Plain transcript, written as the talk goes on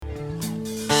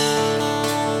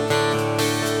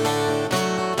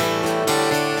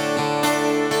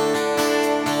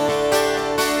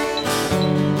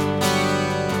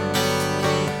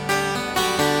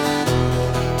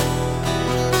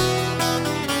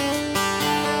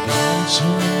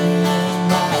Turn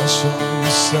my soul,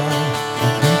 son.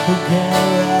 People get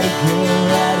ready,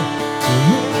 to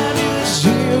introduce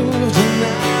you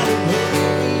tonight. A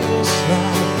glorious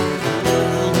night.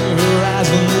 The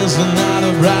horizon is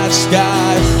another bright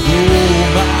sky. Oh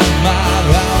my,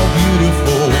 how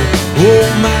beautiful. Oh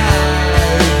my,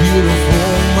 beautiful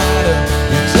mother.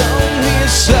 You don't need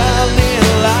sun in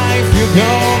life, you're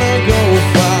gonna go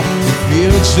far. You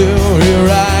feel too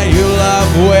right, you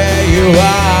love where you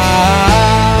are.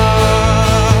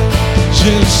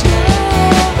 Just know,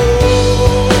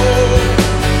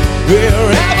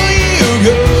 wherever you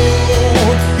go,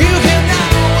 you can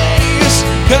always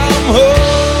come home.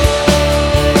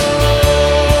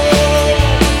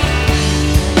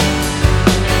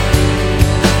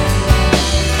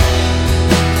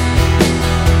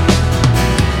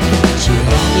 So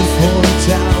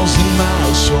 140,000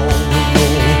 miles from the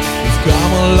moon, we've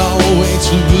come a long way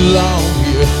to belong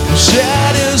here. We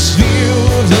share this view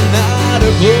tonight,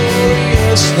 a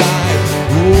glorious night.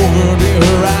 Over the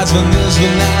horizon is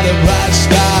another bright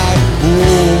sky.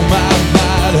 Oh my,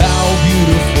 how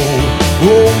beautiful.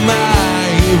 Oh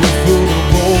my,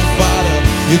 irrefutable Father.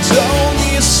 You told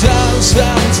me sun,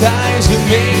 sometimes it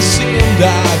may seem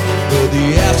dark, but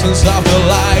the essence of the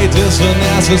light is a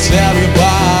necessary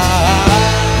part.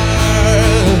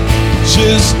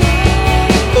 Just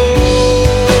know,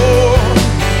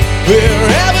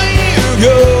 wherever you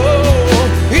go,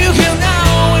 you can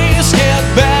always get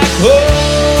back home.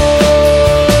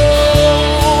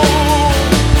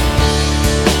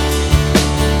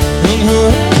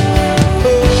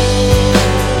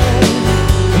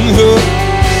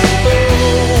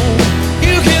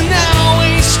 You can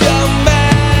always come back.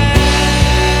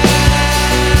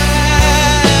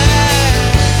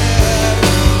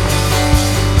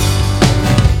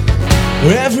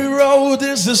 Every road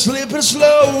is a slippery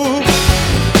slope,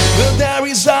 but there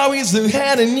is always a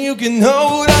hand and you can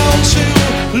hold on to.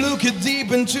 Look it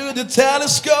deep into the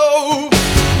telescope,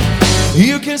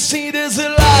 you can see there's a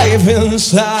life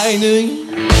inside of you.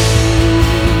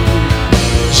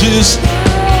 Just know,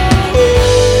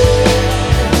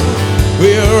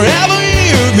 wherever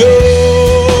you go,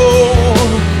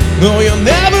 no, you're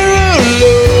never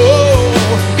alone.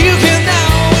 You can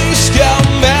always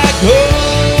come back home.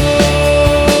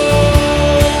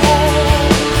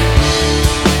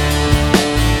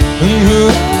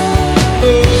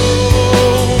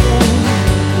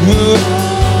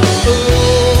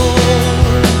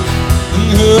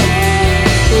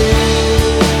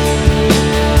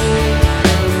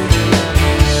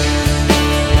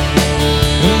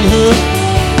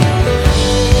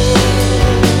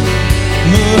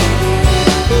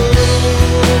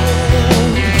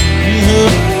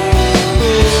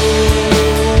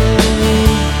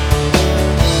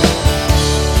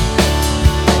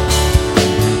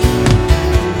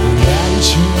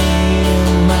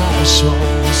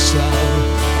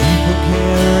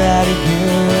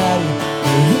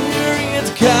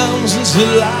 It's a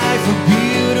life, a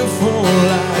beautiful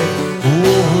life.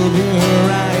 Over the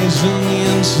horizon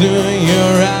into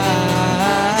your eyes.